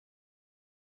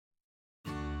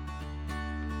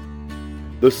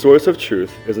The Source of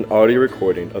Truth is an audio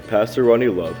recording of Pastor Ronnie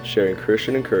Love sharing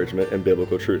Christian encouragement and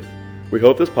biblical truth. We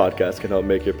hope this podcast can help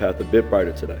make your path a bit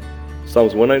brighter today.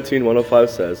 Psalms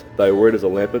 119:105 says, "Thy word is a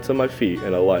lamp unto my feet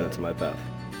and a light unto my path."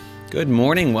 Good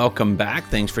morning. Welcome back.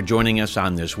 Thanks for joining us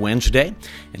on this Wednesday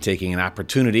and taking an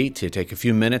opportunity to take a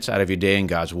few minutes out of your day in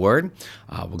God's Word.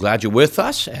 We're glad you're with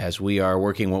us as we are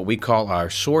working what we call our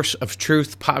Source of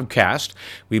Truth podcast.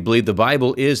 We believe the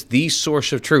Bible is the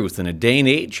source of truth in a day and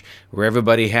age where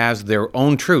everybody has their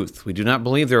own truth. We do not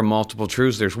believe there are multiple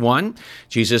truths. There's one.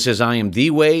 Jesus says, "I am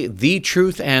the way, the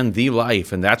truth, and the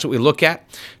life." And that's what we look at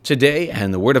today.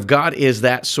 And the Word of God is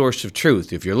that source of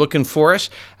truth. If you're looking for us,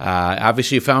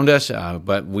 obviously you found us.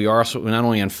 But we are also not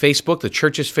only on Facebook, the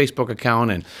church's Facebook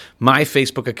account and my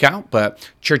Facebook account, but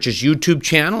church's YouTube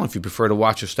channel. If you prefer to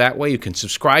watch us that way, you can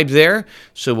subscribe there.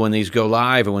 So when these go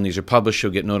live or when these are published,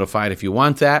 you'll get notified if you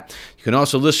want that. You can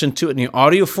also listen to it in the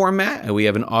audio format. And we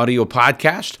have an audio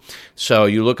podcast. So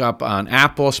you look up on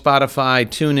Apple, Spotify,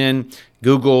 TuneIn,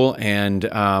 Google, and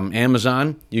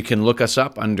Amazon. You can look us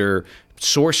up under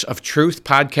Source of Truth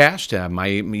podcast.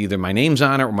 Either my name's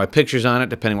on it or my picture's on it,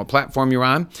 depending what platform you're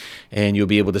on, and you'll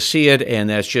be able to see it.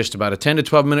 And that's just about a 10 to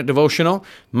 12 minute devotional,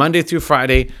 Monday through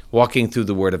Friday, walking through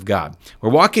the Word of God. We're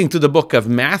walking through the book of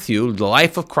Matthew, the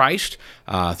life of Christ,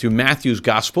 through Matthew's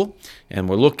Gospel, and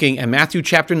we're looking at Matthew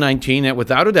chapter 19, and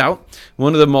without a doubt,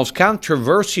 one of the most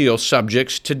controversial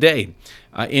subjects today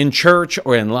in church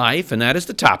or in life, and that is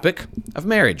the topic of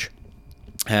marriage.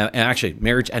 Actually,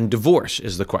 marriage and divorce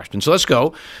is the question. So let's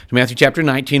go to Matthew chapter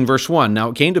 19, verse 1. Now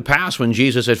it came to pass when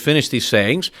Jesus had finished these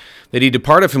sayings that he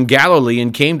departed from Galilee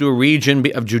and came to a region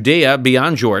of Judea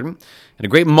beyond Jordan, and a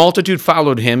great multitude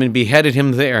followed him and beheaded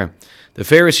him there. The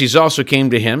Pharisees also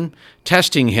came to him,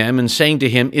 testing him and saying to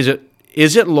him,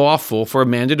 Is it lawful for a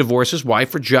man to divorce his wife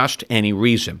for just any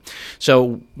reason?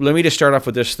 So let me just start off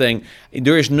with this thing.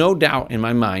 There is no doubt in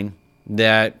my mind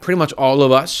that pretty much all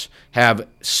of us have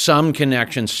some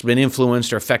connections, been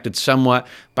influenced or affected somewhat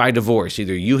by divorce.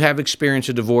 Either you have experienced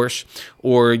a divorce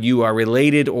or you are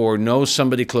related or know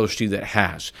somebody close to you that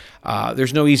has.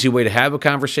 There's no easy way to have a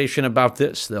conversation about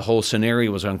this. The whole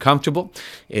scenario was uncomfortable.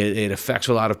 It affects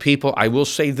a lot of people. I will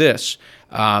say this.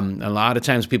 A lot of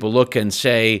times people look and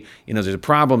say, there's a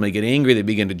problem. They get angry. They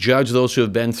begin to judge those who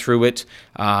have been through it.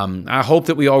 I hope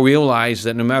that we all realize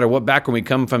that no matter what background we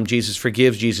come from, Jesus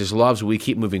forgives, Jesus loves, we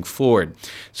keep moving forward.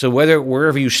 So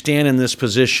wherever you stand in this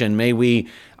position, may we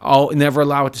all never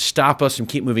allow it to stop us and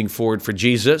keep moving forward for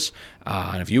Jesus.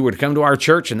 And if you were to come to our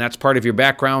church and that's part of your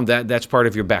background, that's part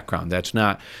of your background. That's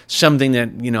not something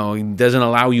that doesn't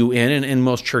allow you in, and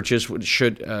most churches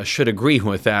should agree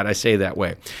with that. I say that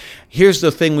way. Here's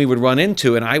the thing we would run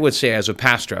into, and I would say as a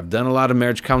pastor, I've done a lot of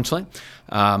marriage counseling,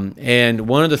 and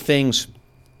one of the things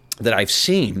that I've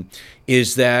seen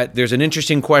is that there's an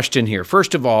interesting question here.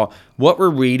 First of all, what we're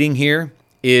reading here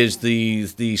is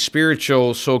the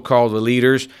spiritual so-called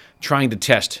leaders trying to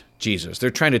test Jesus. They're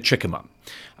trying to trick him up.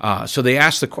 So they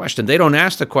ask the question. They don't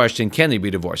ask the question, can they be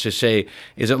divorced? They say,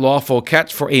 is it lawful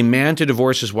for a man to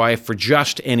divorce his wife for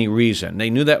just any reason?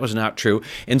 They knew that was not true.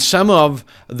 And some of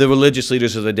the religious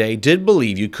leaders of the day did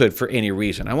believe you could for any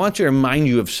reason. I want to remind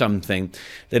you of something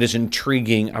that is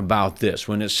intriguing about this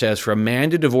when it says for a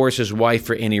man to divorce his wife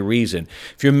for any reason.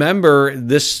 If you remember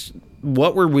this,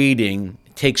 what we're reading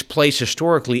takes place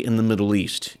historically in the Middle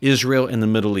East, Israel and the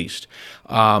Middle East,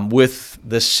 with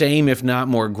the same, if not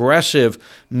more aggressive,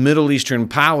 Middle Eastern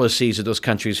policies that those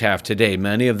countries have today.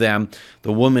 Many of them,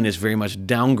 the woman is very much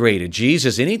downgraded.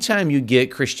 Jesus, anytime you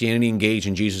get Christianity engaged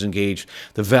and Jesus engaged,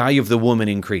 the value of the woman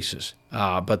increases.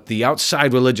 But the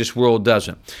outside religious world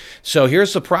doesn't. So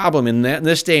here's the problem. In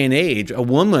this day and age, a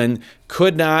woman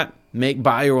could not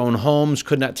buy her own homes,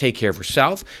 could not take care of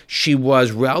herself. She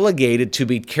was relegated to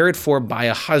be cared for by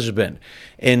a husband.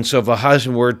 And so if a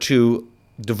husband were to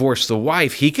divorce the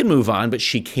wife, he can move on, but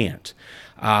she can't.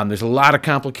 There's a lot of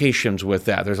complications with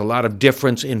that. There's a lot of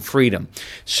difference in freedom.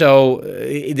 So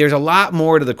there's a lot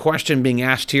more to the question being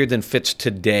asked here than fits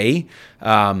today.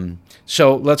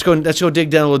 So let's go dig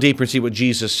down a little deeper and see what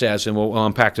Jesus says, and we'll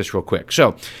unpack this real quick.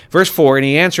 So, verse 4, and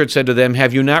he answered, said to them,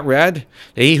 have you not read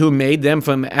that he who made them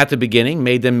from at the beginning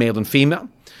made them male and female?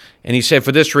 And he said,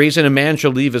 for this reason a man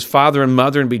shall leave his father and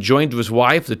mother and be joined to his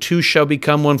wife, the two shall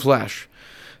become one flesh.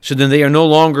 So then they are no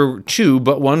longer two,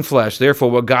 but one flesh.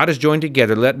 Therefore, what God has joined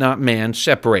together, let not man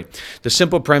separate. The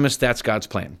simple premise, that's God's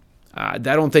plan. I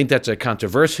don't think that's a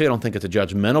controversy. I don't think it's a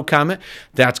judgmental comment.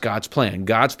 That's God's plan.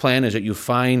 God's plan is that you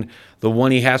find the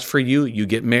one He has for you, you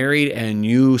get married, and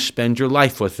you spend your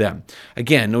life with them.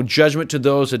 Again, no judgment to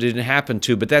those that didn't happen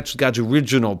to, but that's God's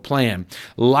original plan.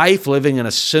 Life living in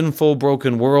a sinful,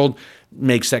 broken world,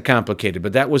 makes that complicated,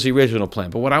 but that was the original plan.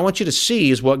 But what I want you to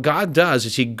see is what God does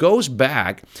is he goes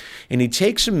back and he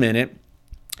takes a minute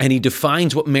and he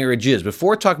defines what marriage is.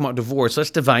 Before talking about divorce,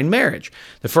 let's define marriage.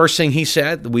 The first thing he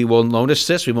said, we will notice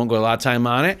this, we won't go a lot of time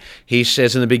on it. He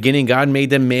says in the beginning, God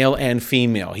made them male and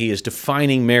female. He is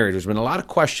defining marriage. There's been a lot of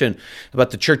question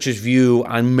about the church's view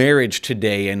on marriage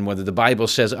today and whether the Bible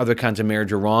says other kinds of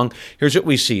marriage are wrong. Here's what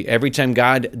we see. Every time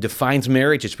God defines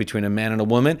marriage, it's between a man and a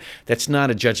woman. That's not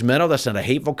a judgmental, that's not a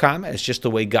hateful comment. It's just the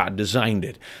way God designed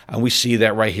it. And we see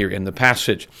that right here in the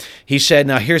passage. He said,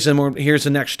 now here's the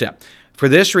next step. For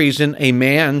this reason, a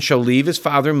man shall leave his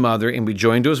father and mother and be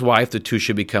joined to his wife, the two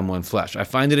shall become one flesh. I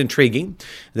find it intriguing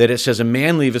that it says a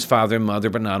man leave his father and mother,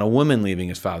 but not a woman leaving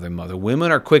his father and mother.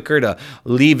 Women are quicker to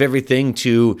leave everything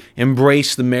to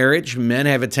embrace the marriage. Men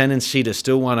have a tendency to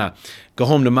still want to go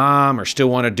home to mom or still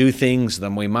want to do things the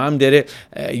way mom did it.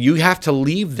 You have to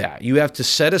leave that. You have to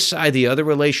set aside the other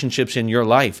relationships in your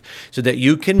life so that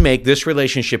you can make this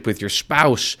relationship with your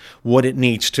spouse what it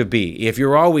needs to be. If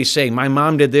you're always saying, my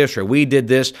mom did this or we did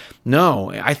this,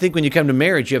 no. I think when you come to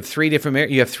marriage, you have three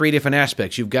different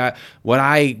aspects. You've got what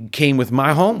I came with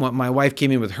my home, what my wife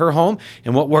came in with her home,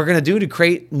 and what we're going to do to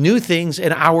create new things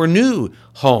in our new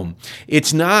home.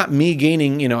 It's not me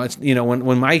gaining,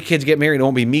 when my kids get married, it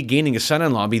won't be me gaining a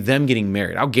son-in-law, it'll be them getting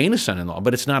married. I'll gain a son-in-law,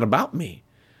 but it's not about me.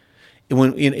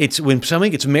 When somebody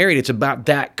gets married, it's about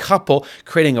that couple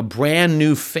creating a brand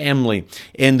new family.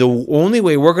 And the only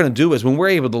way we're going to do is when we're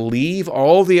able to leave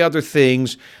all the other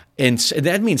things. And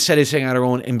that means setting aside our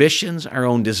own ambitions, our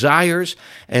own desires,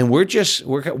 and what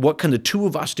can the two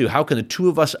of us do? How can the two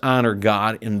of us honor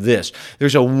God in this?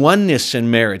 There's a oneness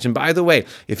in marriage. And by the way,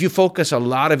 if you focus a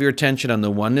lot of your attention on the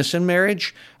oneness in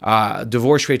marriage,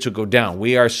 divorce rates will go down.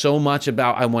 We are so much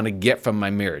about, I want to get from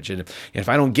my marriage. And if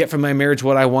I don't get from my marriage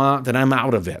what I want, then I'm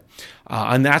out of it.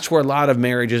 And that's where a lot of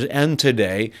marriages end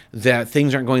today, that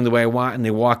things aren't going the way I want and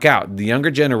they walk out. The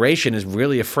younger generation is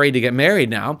really afraid to get married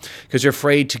now because they're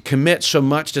afraid to commit so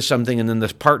much to something and then the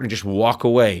partner just walk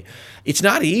away. It's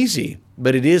not easy,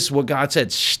 but it is what God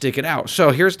said, stick it out.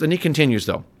 So then he continues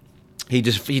though. He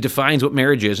defines what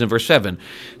marriage is in verse 7.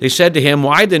 They said to him,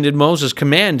 why then did Moses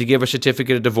command to give a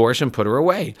certificate of divorce and put her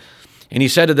away? And he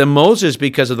said to them, Moses,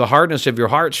 because of the hardness of your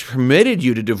hearts, permitted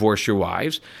you to divorce your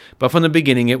wives, but from the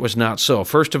beginning it was not so.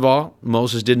 First of all,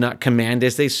 Moses did not command,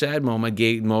 as they said.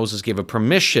 Moses gave a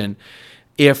permission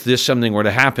if this something were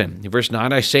to happen. In verse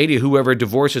 9, I say to you, whoever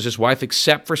divorces his wife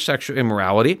except for sexual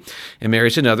immorality and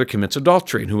marries another commits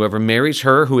adultery, and whoever marries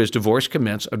her who is divorced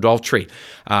commits adultery.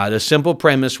 The simple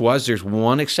premise was there's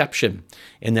one exception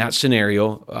in that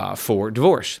scenario for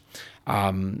divorce.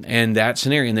 And that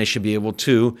scenario, and they should be able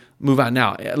to move on.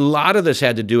 Now, a lot of this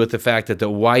had to do with the fact that the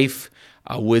wife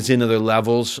was in other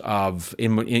levels of,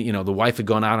 the wife had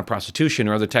gone out on prostitution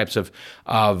or other types of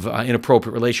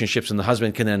inappropriate relationships, and the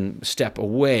husband can then step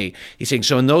away. He's saying,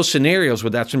 so in those scenarios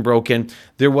where that's been broken,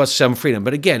 there was some freedom.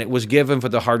 But again, it was given for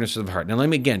the hardness of the heart. Now, let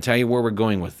me again tell you where we're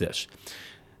going with this.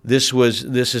 This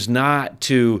is not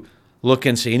to look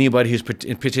and say anybody who's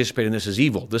participating in this is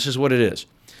evil. This is what it is.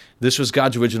 This was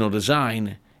God's original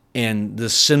design, and the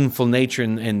sinful nature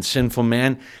and sinful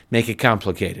man make it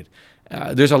complicated.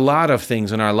 There's a lot of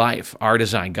things in our life, our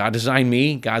design. God designed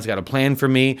me. God's got a plan for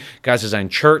me. God's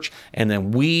designed church, and then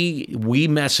we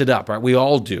mess it up, right? We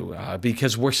all do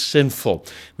because we're sinful.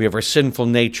 We have our sinful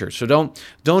nature. So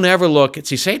don't ever look.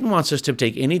 See, Satan wants us to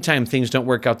take any time things don't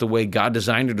work out the way God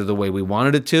designed it or the way we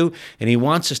wanted it to, and he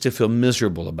wants us to feel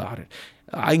miserable about it.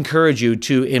 I encourage you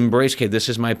to embrace, okay, this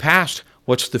is my past.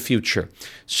 What's the future?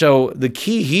 So the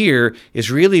key here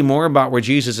is really more about where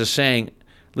Jesus is saying,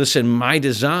 listen, my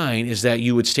design is that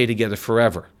you would stay together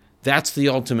forever. That's the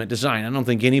ultimate design. I don't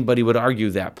think anybody would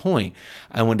argue that point.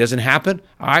 And when it doesn't happen,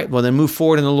 all right, well then move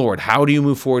forward in the Lord. How do you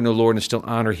move forward in the Lord and still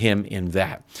honor him in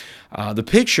that? The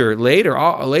picture later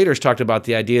is talked about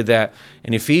the idea that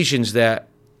in Ephesians that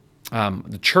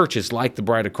the church is like the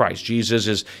bride of Christ.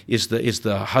 Jesus is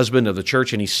the husband of the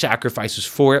church, and he sacrifices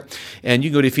for it. And you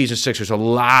go to Ephesians 6, there's a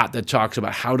lot that talks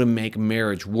about how to make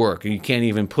marriage work. And you can't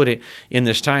even put it in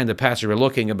this time. The passage we're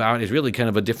looking about is really kind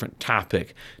of a different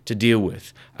topic to deal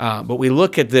with. But we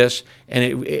look at this,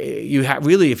 and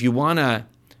if you want to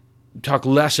talk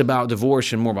less about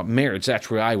divorce and more about marriage, that's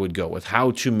where I would go with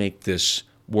how to make this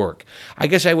work. I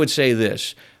guess I would say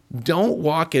this. Don't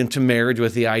walk into marriage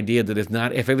with the idea that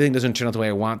if everything doesn't turn out the way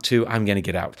I want to, I'm going to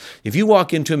get out. If you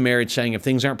walk into a marriage saying if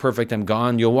things aren't perfect, I'm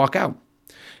gone, you'll walk out.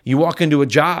 You walk into a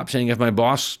job saying if my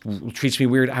boss treats me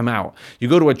weird, I'm out. You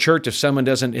go to a church if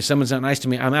someone's not nice to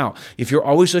me, I'm out. If you're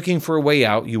always looking for a way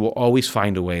out, you will always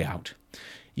find a way out.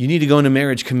 you need to go into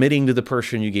marriage committing to the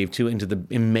person you gave to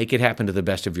and make it happen to the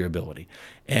best of your ability.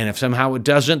 And if somehow it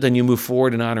doesn't, then you move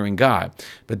forward in honoring God.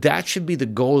 But that should be the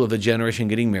goal of the generation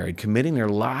getting married, committing their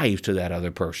lives to that other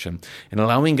person and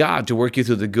allowing God to work you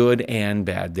through the good and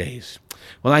bad days.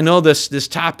 Well, I know this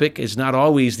topic is not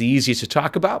always the easiest to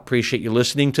talk about. Appreciate you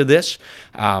listening to this.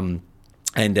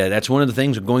 And that's one of the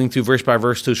things of going through verse by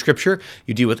verse through Scripture.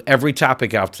 You deal with every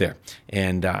topic out there.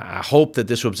 And I hope that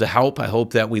this was a help. I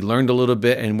hope that we learned a little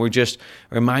bit and we're just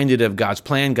reminded of God's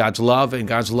plan, God's love, and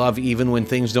God's love even when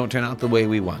things don't turn out the way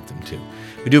we want them to.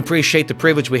 We do appreciate the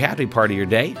privilege we have to be part of your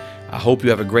day. I hope you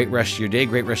have a great rest of your day,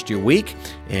 great rest of your week,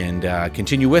 and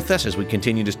continue with us as we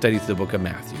continue to study through the book of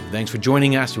Matthew. Thanks for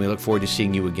joining us, and we look forward to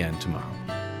seeing you again tomorrow.